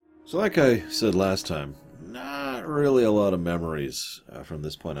So like I said last time, not really a lot of memories from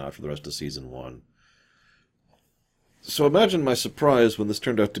this point out for the rest of Season 1. So imagine my surprise when this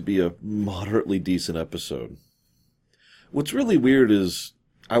turned out to be a moderately decent episode. What's really weird is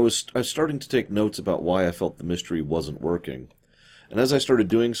I was starting to take notes about why I felt the mystery wasn't working. And as I started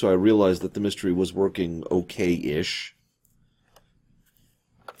doing so, I realized that the mystery was working okay-ish.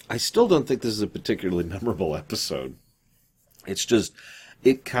 I still don't think this is a particularly memorable episode. It's just,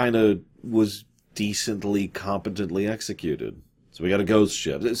 it kind of was decently, competently executed. So we got a ghost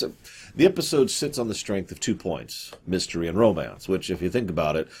ship. The episode sits on the strength of 2 points, mystery and romance, which, if you think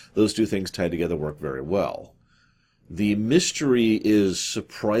about it, those two things tied together work very well. The mystery is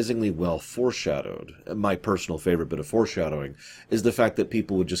surprisingly well foreshadowed. My personal favorite bit of foreshadowing is the fact that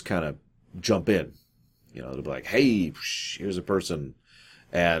people would just kind of jump in. You know, they'd be like, hey, here's a person,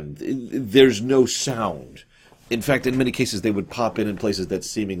 and there's no sound. In fact, in many cases, they would pop in places that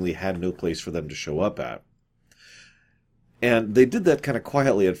seemingly had no place for them to show up at. And they did that kind of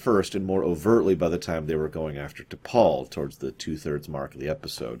quietly at first and more overtly by the time they were going after T'Pol towards the 2/3 mark of the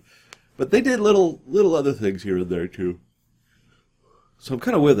episode. But they did little other things here and there, too. So I'm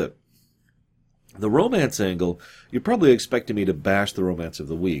kind of with it. The romance angle, you're probably expecting me to bash the romance of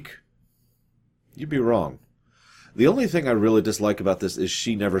the week. You'd be wrong. The only thing I really dislike about this is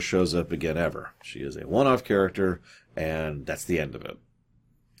she never shows up again ever. She is a one-off character, and that's the end of it.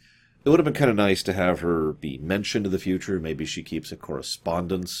 It would have been kind of nice to have her be mentioned in the future. Maybe she keeps a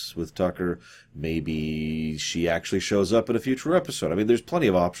correspondence with Tucker. Maybe she actually shows up in a future episode. I mean, there's plenty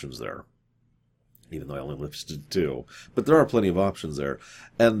of options there. Even though I only listed 2. But there are plenty of options there.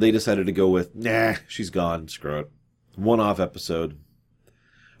 And they decided to go with, nah, she's gone, screw it. One-off episode.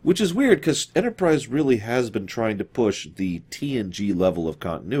 Which is weird, because Enterprise really has been trying to push the TNG level of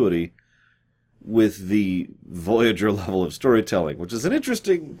continuity with the Voyager level of storytelling, which is an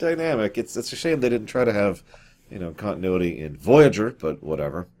interesting dynamic. It's a shame they didn't try to have, continuity in Voyager, but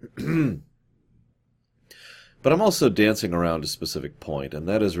whatever. But I'm also dancing around a specific point, and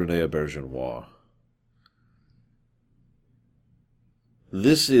that is Renée Auberjonois.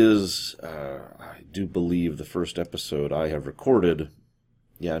 This is, I do believe, the first episode I have recorded.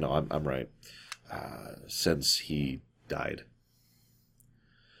 Yeah, no, I'm right. Since he died.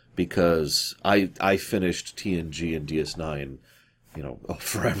 Because I finished TNG and DS9,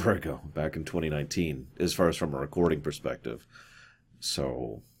 forever ago, back in 2019, as far as from a recording perspective.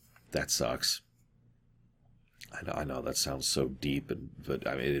 So, that sucks. I know that sounds so deep, but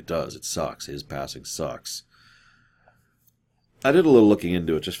I mean, it does. It sucks. His passing sucks. I did a little looking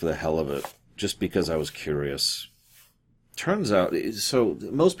into it just for the hell of it, just because I was curious. Turns out, so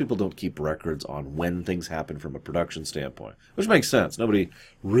most people don't keep records on when things happen from a production standpoint, which makes sense. Nobody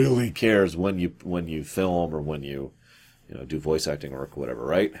really cares when you film or when you do voice acting work or whatever,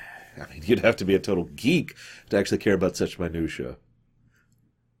 right? I mean, you'd have to be a total geek to actually care about such minutia.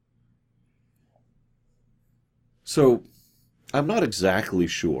 So, I'm not exactly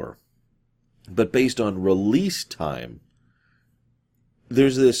sure, but based on release time,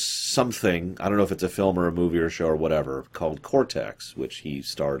 there's this something, I don't know if it's a film or a movie or a show or whatever, called Cortex, which he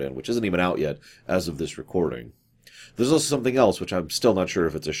starred in, which isn't even out yet as of this recording. There's also something else, which I'm still not sure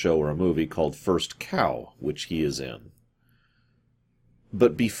if it's a show or a movie, called First Cow, which he is in.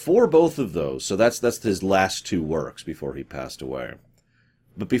 But before both of those, so that's his last 2 works before he passed away.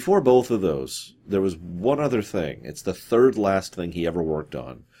 But before both of those, there was one other thing. It's the 3rd last thing he ever worked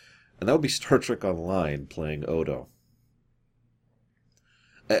on. And that would be Star Trek Online, playing Odo.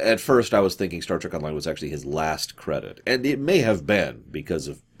 At first, I was thinking Star Trek Online was actually his last credit. And it may have been, because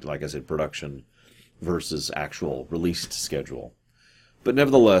of, like I said, production versus actual release schedule. But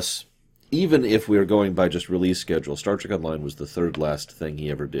nevertheless, even if we are going by just release schedule, Star Trek Online was the 3rd last thing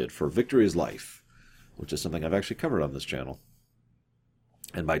he ever did for Victory is Life, which is something I've actually covered on this channel.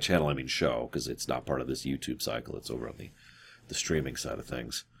 And by channel, I mean show, because it's not part of this YouTube cycle. It's over on the streaming side of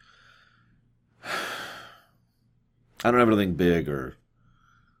things. I don't have anything big or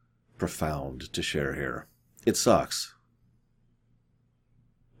profound to share here. It sucks.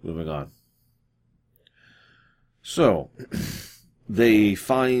 Moving on. So, they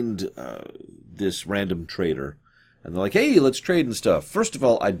find this random trader, and they're like, hey, let's trade and stuff. First of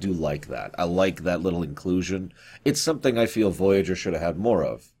all, I do like that. I like that little inclusion. It's something I feel Voyager should have had more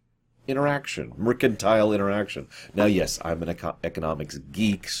of. Interaction. Mercantile interaction. Now, yes, I'm an economics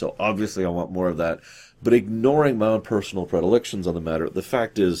geek, so obviously I want more of that. But ignoring my own personal predilections on the matter, the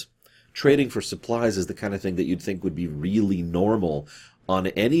fact is, trading for supplies is the kind of thing that you'd think would be really normal on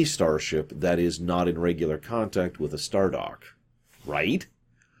any starship that is not in regular contact with a star dock. Right?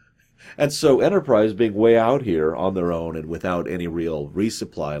 And so Enterprise being way out here on their own and without any real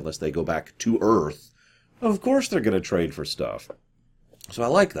resupply unless they go back to Earth, of course they're going to trade for stuff. So I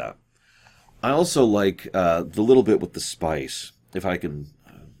like that. I also like the little bit with the spice. If I can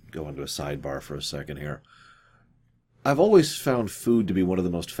go into a sidebar for a second here. I've always found food to be one of the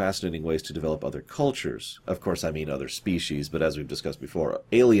most fascinating ways to develop other cultures. Of course, I mean other species, but as we've discussed before,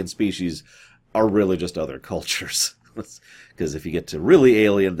 alien species are really just other cultures. Because if you get to really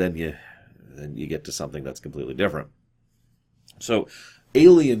alien, then you get to something that's completely different. So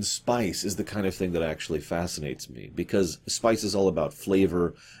alien spice is the kind of thing that actually fascinates me, because spice is all about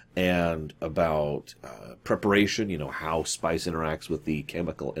flavor and about preparation, how spice interacts with the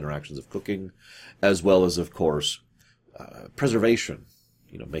chemical interactions of cooking, as well as, of course, preservation,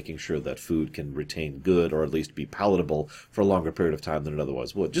 making sure that food can retain good or at least be palatable for a longer period of time than it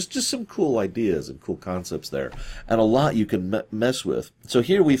otherwise would. Just some cool ideas and cool concepts there, and a lot you can mess with. So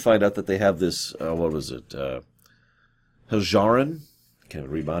here we find out that they have this, what was it, Hajaran, can't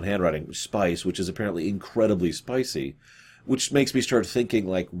read my own handwriting, spice, which is apparently incredibly spicy, which makes me start thinking,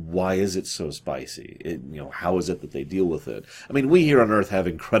 like, why is it so spicy? How is it that they deal with it? I mean, we here on Earth have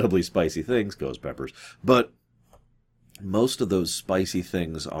incredibly spicy things, ghost peppers, but most of those spicy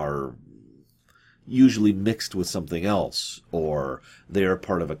things are usually mixed with something else, or they are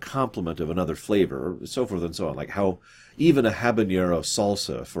part of a complement of another flavor, so forth and so on. Like how even a habanero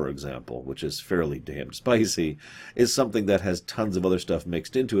salsa, for example, which is fairly damn spicy, is something that has tons of other stuff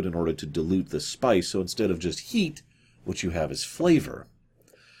mixed into it in order to dilute the spice. So instead of just heat, what you have is flavor.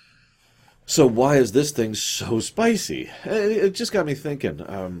 So why is this thing so spicy? It just got me thinking.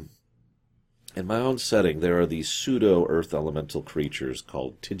 In my own setting, there are these pseudo-earth elemental creatures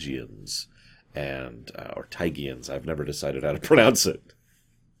called Tygians, or Tygians. I've never decided how to pronounce it.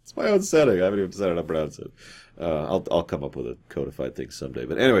 It's my own setting. I haven't even decided how to pronounce it. I'll come up with a codified thing someday.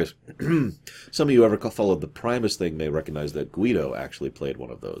 But anyways, some of you ever followed the Primus thing may recognize that Guido actually played one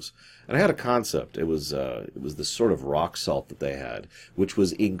of those. And I had a concept. It was this sort of rock salt that they had, which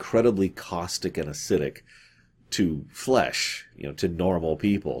was incredibly caustic and acidic to flesh, to normal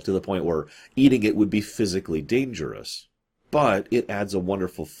people, to the point where eating it would be physically dangerous. But it adds a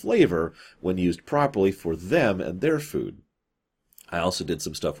wonderful flavor when used properly for them and their food. I also did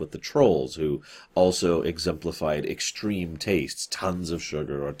some stuff with the trolls, who also exemplified extreme tastes, tons of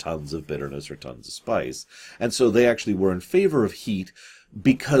sugar or tons of bitterness or tons of spice. And so they actually were in favor of heat,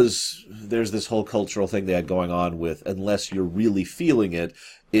 because there's this whole cultural thing they had going on with, unless you're really feeling it,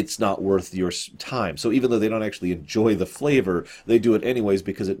 it's not worth your time. So even though they don't actually enjoy the flavor, they do it anyways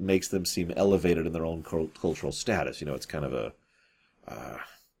because it makes them seem elevated in their own cultural status. It's kind of a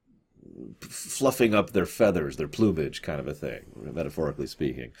fluffing up their feathers, their plumage kind of a thing, metaphorically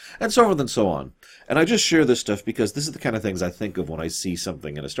speaking, and so forth and so on. And I just share this stuff because this is the kind of things I think of when I see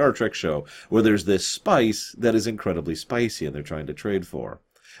something in a Star Trek show where there's this spice that is incredibly spicy and they're trying to trade for.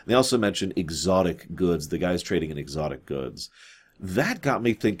 They also mentioned exotic goods, the guys trading in exotic goods. That got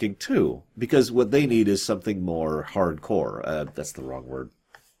me thinking too, because what they need is something more hardcore. That's the wrong word.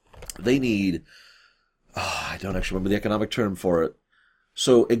 They need, I don't actually remember the economic term for it.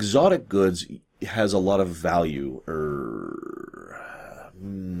 So exotic goods has a lot of value,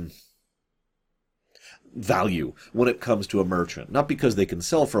 value when it comes to a merchant. Not because they can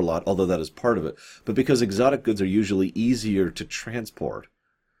sell for a lot, although that is part of it, but because exotic goods are usually easier to transport.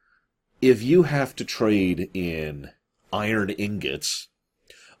 If you have to trade in iron ingots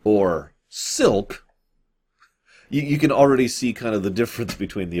or silk, you can already see kind of the difference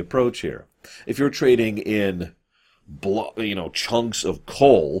between the approach here. If you're trading in chunks of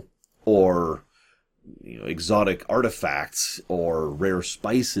coal or exotic artifacts or rare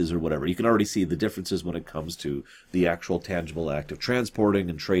spices or whatever, you can already see the differences when it comes to the actual tangible act of transporting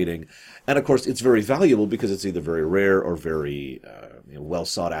and trading. And of course, it's very valuable because it's either very rare or very well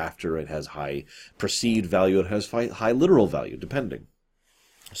sought after. It has high perceived value. It has high literal value, depending.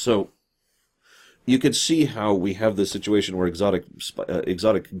 So you could see how we have this situation where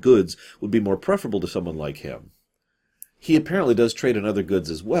exotic goods would be more preferable to someone like him. He apparently does trade in other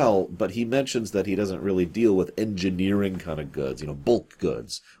goods as well, but he mentions that he doesn't really deal with engineering kind of goods. Bulk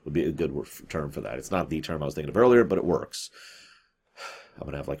goods would be a good term for that. It's not the term I was thinking of earlier, but it works. I'm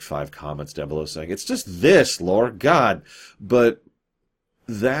going to have like 5 comments down below saying, it's just this, Lord God. But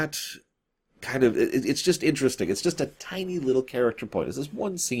that kind of, it's just interesting. It's just a tiny little character point. It's this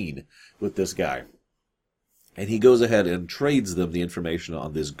one scene with this guy. And he goes ahead and trades them the information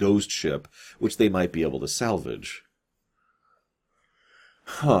on this ghost ship, which they might be able to salvage.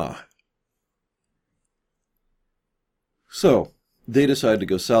 So, they decide to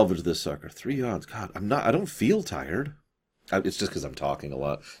go salvage this sucker. 3 odds. God, I don't feel tired. It's just because I'm talking a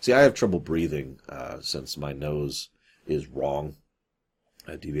lot. See, I have trouble breathing since my nose is wrong.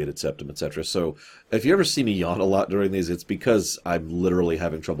 A deviated septum, etc. So if you ever see me yawn a lot during these, it's because I'm literally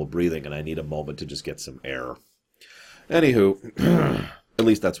having trouble breathing and I need a moment to just get some air. Anywho, at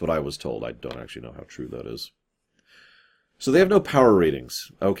least that's what I was told. I don't actually know how true that is. So they have no power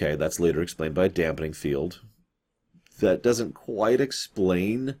ratings. Okay, that's later explained by a dampening field. That doesn't quite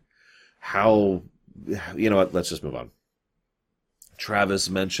explain how... You know what, let's just move on.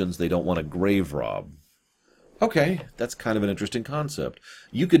 Travis mentions they don't want to grave rob. Okay, that's kind of an interesting concept.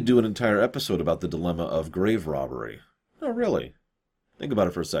 You could do an entire episode about the dilemma of grave robbery. Oh, really? Think about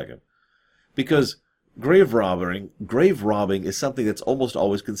it for a second. Because grave robbing is something that's almost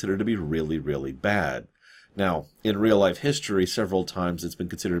always considered to be really, really bad. Now, in real-life history, several times it's been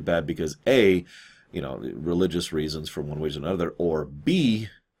considered bad because A, religious reasons for one way or another, or B,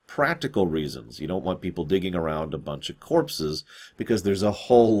 practical reasons. You don't want people digging around a bunch of corpses because there's a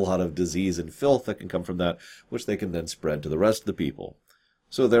whole lot of disease and filth that can come from that, which they can then spread to the rest of the people.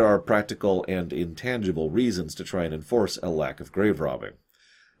 So there are practical and intangible reasons to try and enforce a lack of grave robbing.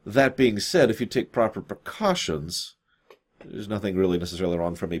 That being said, if you take proper precautions, there's nothing really necessarily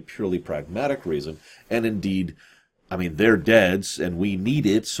wrong from a purely pragmatic reason. And indeed, they're dead and we need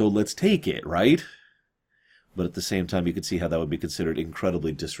it, so let's take it, right? But at the same time, you could see how that would be considered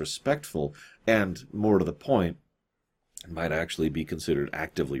incredibly disrespectful, and, more to the point, it might actually be considered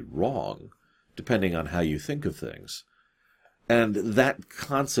actively wrong, depending on how you think of things. And that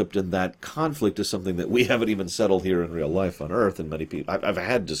concept and that conflict is something that we haven't even settled here in real life on Earth, and many people... I've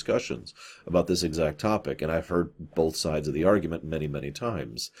had discussions about this exact topic, and I've heard both sides of the argument many, many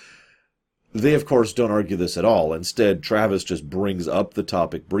times. They, of course, don't argue this at all. Instead, Travis just brings up the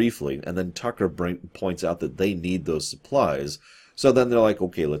topic briefly, and then Tucker points out that they need those supplies. So then they're like,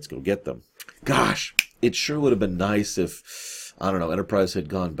 okay, let's go get them. Gosh, it sure would have been nice if, Enterprise had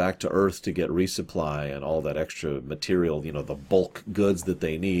gone back to Earth to get resupply and all that extra material, the bulk goods that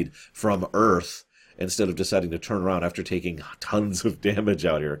they need from Earth, instead of deciding to turn around after taking tons of damage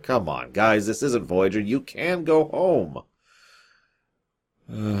out here. Come on, guys, this isn't Voyager. You can go home.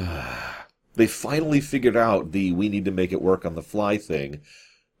 They finally figured out the we need to make it work on the fly thing,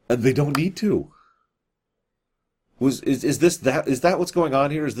 and they don't need to. Is that what's going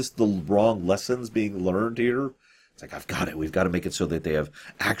on here? Is this the wrong lessons being learned here? It's like, I've got it. We've got to make it so that they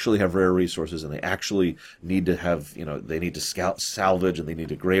actually have rare resources, and they actually need to have, they need to salvage, and they need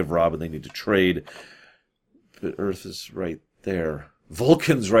to grave rob, and they need to trade. But Earth is right there.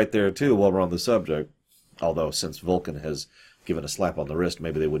 Vulcan's right there, too, while we're on the subject. Although, since Vulcan has given a slap on the wrist,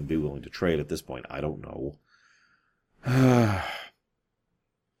 maybe they wouldn't be willing to trade at this point. I don't know.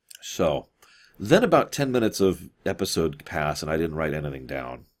 So, then about 10 minutes of episode pass, and I didn't write anything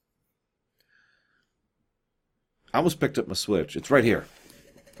down. I almost picked up my Switch. It's right here.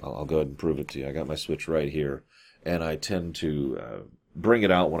 I'll go ahead and prove it to you. I got my Switch right here, and I tend to bring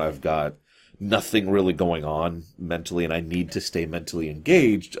it out when I've got nothing really going on mentally, and I need to stay mentally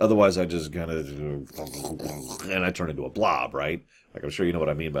engaged. Otherwise, I just kind of... and I turn into a blob, right? Like, I'm sure you know what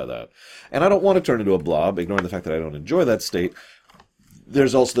I mean by that. And I don't want to turn into a blob, ignoring the fact that I don't enjoy that state.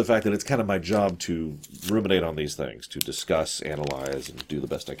 There's also the fact that it's kind of my job to ruminate on these things, to discuss, analyze, and do the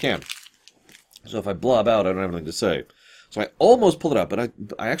best I can. So if I blob out, I don't have anything to say. So I almost pulled it out, but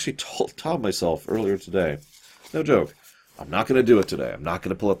I actually told myself earlier today, no joke, I'm not going to do it today. I'm not going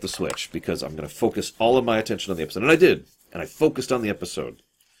to pull up the Switch because I'm going to focus all of my attention on the episode. And I did. And I focused on the episode.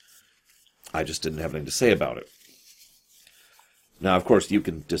 I just didn't have anything to say about it. Now, of course, you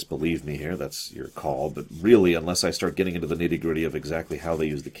can disbelieve me here. That's your call. But really, unless I start getting into the nitty-gritty of exactly how they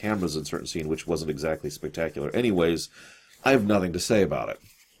use the cameras in certain scenes, which wasn't exactly spectacular anyways, I have nothing to say about it.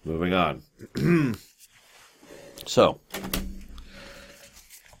 Moving on. So...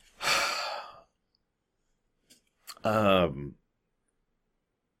 I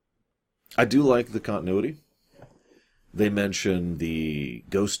do like the continuity. They mention the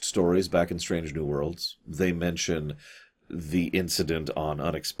ghost stories back in Strange New Worlds. They mention the incident on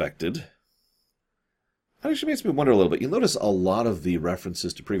Unexpected. That actually makes me wonder a little bit. You'll notice a lot of the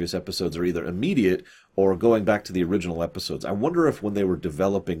references to previous episodes are either immediate or going back to the original episodes. I wonder if when they were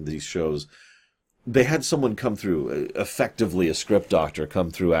developing these shows, they had someone come through, effectively a script doctor, come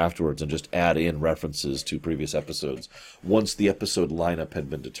through afterwards and just add in references to previous episodes once the episode lineup had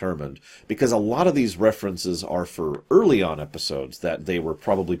been determined. Because a lot of these references are for early on episodes that they were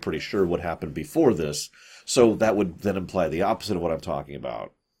probably pretty sure would happen before this. So that would then imply the opposite of what I'm talking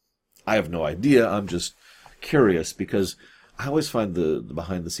about. I have no idea. I'm just curious because I always find the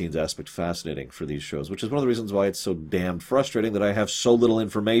behind-the-scenes aspect fascinating for these shows, which is one of the reasons why it's so damned frustrating that I have so little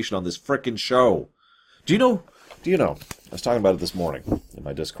information on this frickin' show. Do you know Do you know, I was talking about it this morning in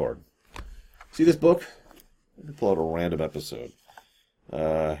my Discord. See this book? Let me pull out a random episode.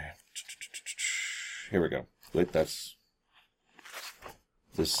 Here we go. Wait, this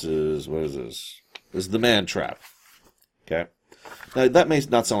is, what is this? This is The Man Trap. Okay? Now, that may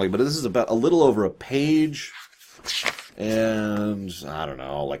not sound like, but this is about a little over a page, and, I don't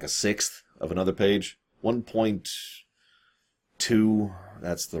know, like a sixth of another page. 1.2,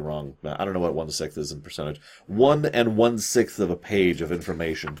 that's the wrong, I don't know what 1/6 is in percentage. 1 1/6 of a page of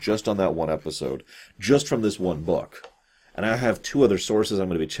information just on that one episode, just from this one book. And I have 2 other sources I'm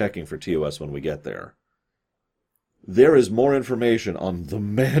going to be checking for TOS when we get there. There is more information on The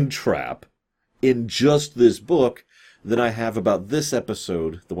Man Trap in just this book than I have about this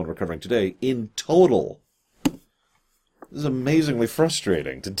episode, the one we're covering today, in total. This is amazingly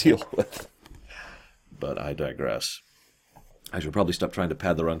frustrating to deal with. But I digress. I should probably stop trying to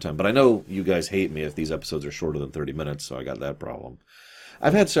pad the runtime, but I know you guys hate me if these episodes are shorter than 30 minutes, so I got that problem.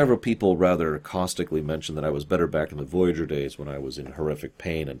 I've had several people rather caustically mention that I was better back in the Voyager days when I was in horrific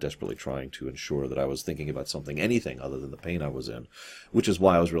pain and desperately trying to ensure that I was thinking about something, anything other than the pain I was in, which is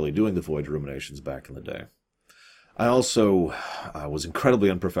why I was really doing the Voyager ruminations back in the day. I also was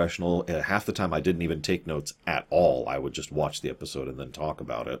incredibly unprofessional. Half the time I didn't even take notes at all. I would just watch the episode and then talk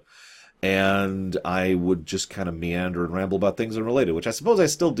about it. And I would just kind of meander and ramble about things unrelated, which I suppose I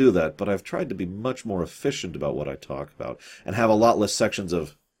still do that, but I've tried to be much more efficient about what I talk about and have a lot less sections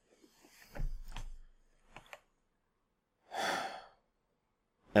of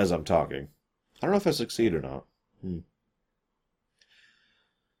as I'm talking. I don't know if I succeed or not.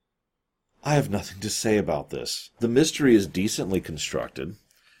 I have nothing to say about this. The mystery is decently constructed.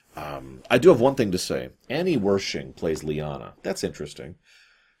 I do have one thing to say. Annie Wershing plays Liana. That's interesting.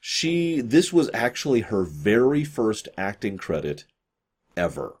 This was actually her very first acting credit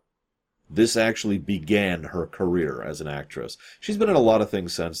ever. This actually began her career as an actress. She's been in a lot of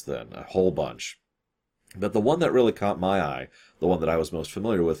things since then, a whole bunch. But the one that really caught my eye, the one that I was most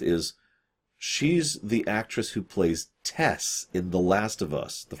familiar with, is she's the actress who plays Tess in The Last of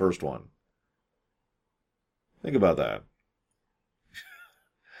Us, the first one. Think about that.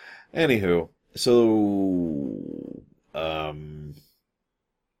 Anywho, so,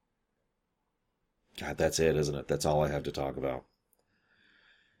 God, that's it, isn't it? That's all I have to talk about.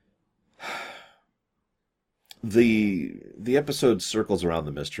 The episode circles around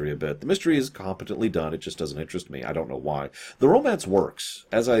the mystery a bit. The mystery is competently done. It just doesn't interest me. I don't know why. The romance works.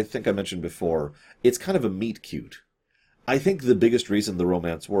 As I think I mentioned before, it's kind of a meet cute. I think the biggest reason the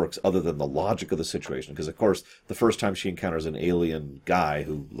romance works, other than the logic of the situation, because, of course, the first time she encounters an alien guy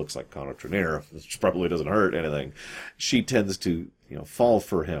who looks like Connor Trinneer, which probably doesn't hurt anything, she tends to, fall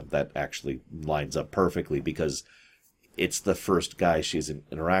for him. That actually lines up perfectly, because it's the first guy she's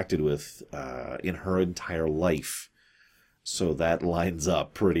interacted with in her entire life. So that lines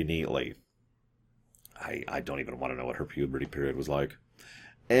up pretty neatly. I don't even want to know what her puberty period was like.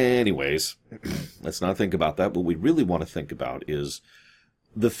 Anyways, let's not think about that. What we really want to think about is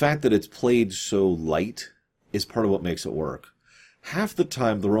the fact that it's played so light is part of what makes it work. Half the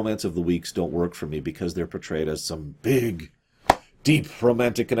time, the romance of the weeks don't work for me because they're portrayed as some big, deep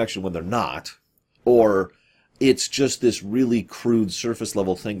romantic connection when they're not. Or it's just this really crude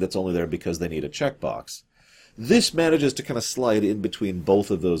surface-level thing that's only there because they need a checkbox. This manages to kind of slide in between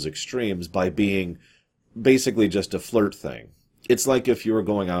both of those extremes by being basically just a flirt thing. It's like if you were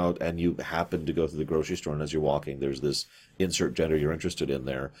going out and you happen to go to the grocery store, and as you're walking, there's this insert gender you're interested in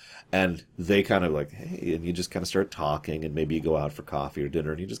there, and they kind of like, hey, and you just kind of start talking, and maybe you go out for coffee or dinner,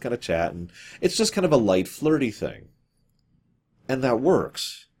 and you just kind of chat, and it's just kind of a light, flirty thing. And that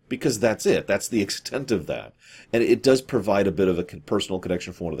works, because that's it. That's the extent of that. And it does provide a bit of a personal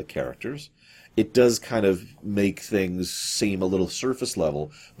connection for one of the characters. It does kind of make things seem a little surface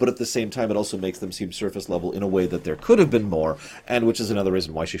level, but at the same time it also makes them seem surface level in a way that there could have been more, and which is another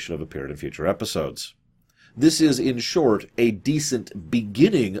reason why she should have appeared in future episodes. This is, in short, a decent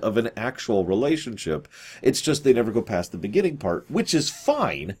beginning of an actual relationship. It's just they never go past the beginning part, which is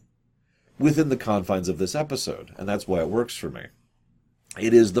fine within the confines of this episode, and that's why it works for me.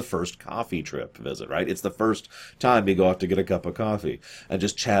 It is the first coffee trip visit, right? It's the first time you go out to get a cup of coffee and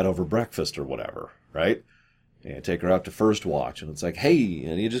just chat over breakfast or whatever, right? And you take her out to First Watch, and it's like, hey,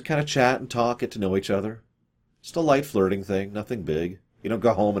 and you just kind of chat and talk, get to know each other. Just a light flirting thing, nothing big. You don't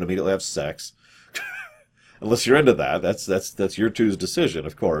go home and immediately have sex. Unless you're into that. That's your two's decision,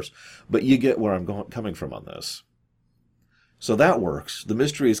 of course. But you get where I'm coming from on this. So that works. The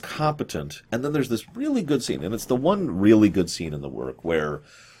mystery is competent. And then there's this really good scene, and it's the one really good scene in the work where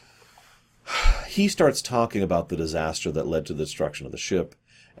he starts talking about the disaster that led to the destruction of the ship,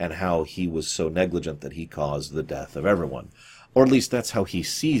 and how he was so negligent that he caused the death of everyone. Or at least that's how he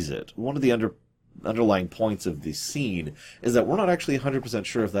sees it. One of the underlying points of the scene is that we're not actually 100%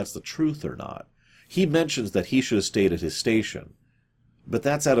 sure if that's the truth or not. He mentions that he should have stayed at his station, but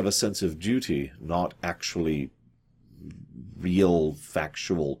that's out of a sense of duty, not actually real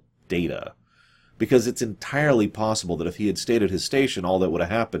factual data. Because it's entirely possible that if he had stayed at his station, all that would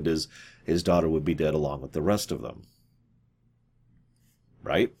have happened is his daughter would be dead along with the rest of them.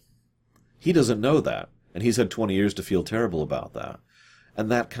 Right? He doesn't know that, and he's had 20 years to feel terrible about that.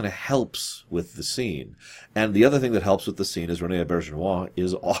 And that kind of helps with the scene. And the other thing that helps with the scene is René Auberjonois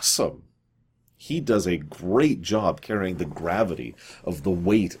is awesome. He does a great job carrying the gravity of the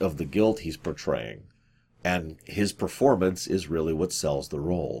weight of the guilt he's portraying. And his performance is really what sells the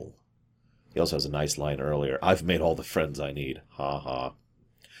role. He also has a nice line earlier, "I've made all the friends I need." Ha ha.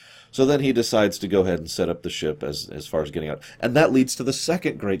 So then he decides to go ahead and set up the ship as far as getting out. And that leads to the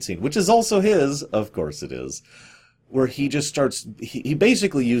second great scene, which is also his, of course it is, where he just starts, he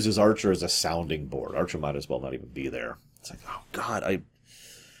basically uses Archer as a sounding board. Archer might as well not even be there. It's like, oh God,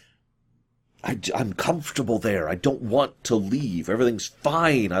 I'm comfortable there. I don't want to leave. Everything's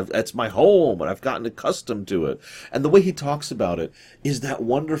fine. It's my home, and I've gotten accustomed to it. And the way he talks about it is that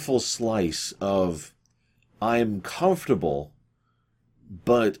wonderful slice of, I'm comfortable,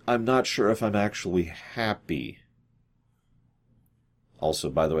 but I'm not sure if I'm actually happy. Also,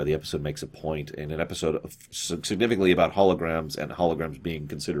 by the way, the episode makes a point in an episode significantly about holograms and holograms being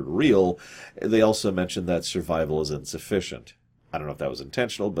considered real. They also mention that survival is insufficient. I don't know if that was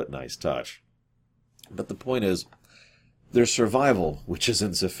intentional, but nice touch. But the point is, there's survival, which is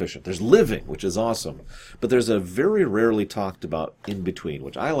insufficient. There's living, which is awesome. But there's a very rarely talked about in-between,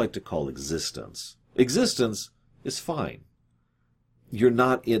 which I like to call existence. Existence is fine. You're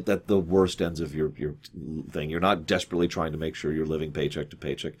not at the worst ends of your thing. You're not desperately trying to make sure you're living paycheck to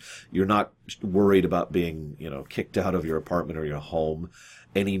paycheck. You're not worried about being, kicked out of your apartment or your home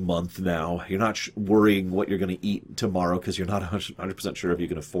any month now. You're not worrying what you're going to eat tomorrow because you're not 100% sure if you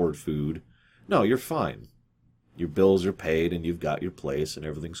can afford food. No, you're fine. Your bills are paid and you've got your place and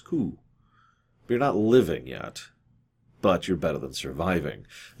everything's cool. But you're not living yet. But you're better than surviving.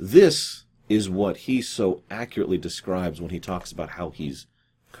 This is what he so accurately describes when he talks about how he's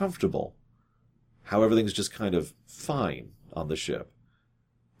comfortable. How everything's just kind of fine on the ship.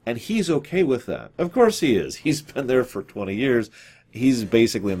 And he's okay with that. Of course he is. He's been there for 20 years. He's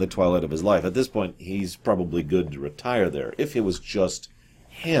basically in the twilight of his life. At this point, he's probably good to retire there, if it was just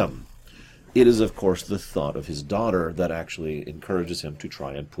him. It is, of course, the thought of his daughter that actually encourages him to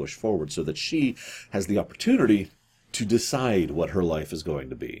try and push forward so that she has the opportunity to decide what her life is going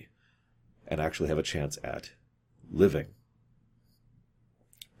to be and actually have a chance at living.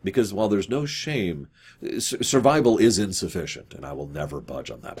 Because while there's no shame, survival is insufficient, and I will never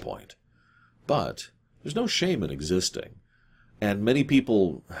budge on that point. But there's no shame in existing. And many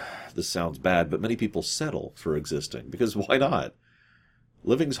people, this sounds bad, but many people settle for existing, because why not?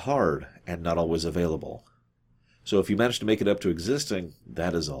 Living's hard and not always available. So if you manage to make it up to existing,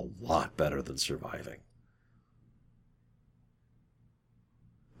 that is a lot better than surviving.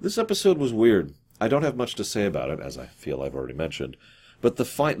 This episode was weird. I don't have much to say about it, as I feel I've already mentioned. But the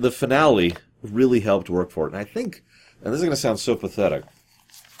finale really helped work for it. And I think, and this is going to sound so pathetic,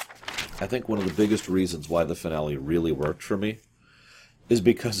 I think one of the biggest reasons why the finale really worked for me is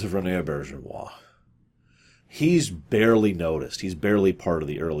because of René Auberjonois. He's barely noticed. He's barely part of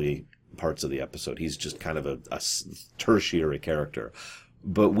the early parts of the episode. He's just kind of a tertiary character.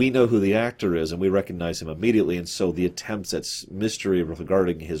 But we know who the actor is, and we recognize him immediately, and so the attempts at mystery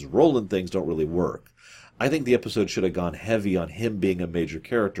regarding his role in things don't really work. I think the episode should have gone heavy on him being a major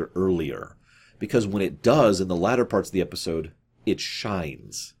character earlier, because when it does, in the latter parts of the episode, it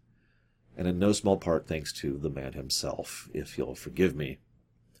shines. And in no small part thanks to the man himself. If you'll forgive me,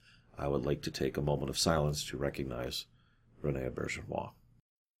 I would like to take a moment of silence to recognize René Auberjonois.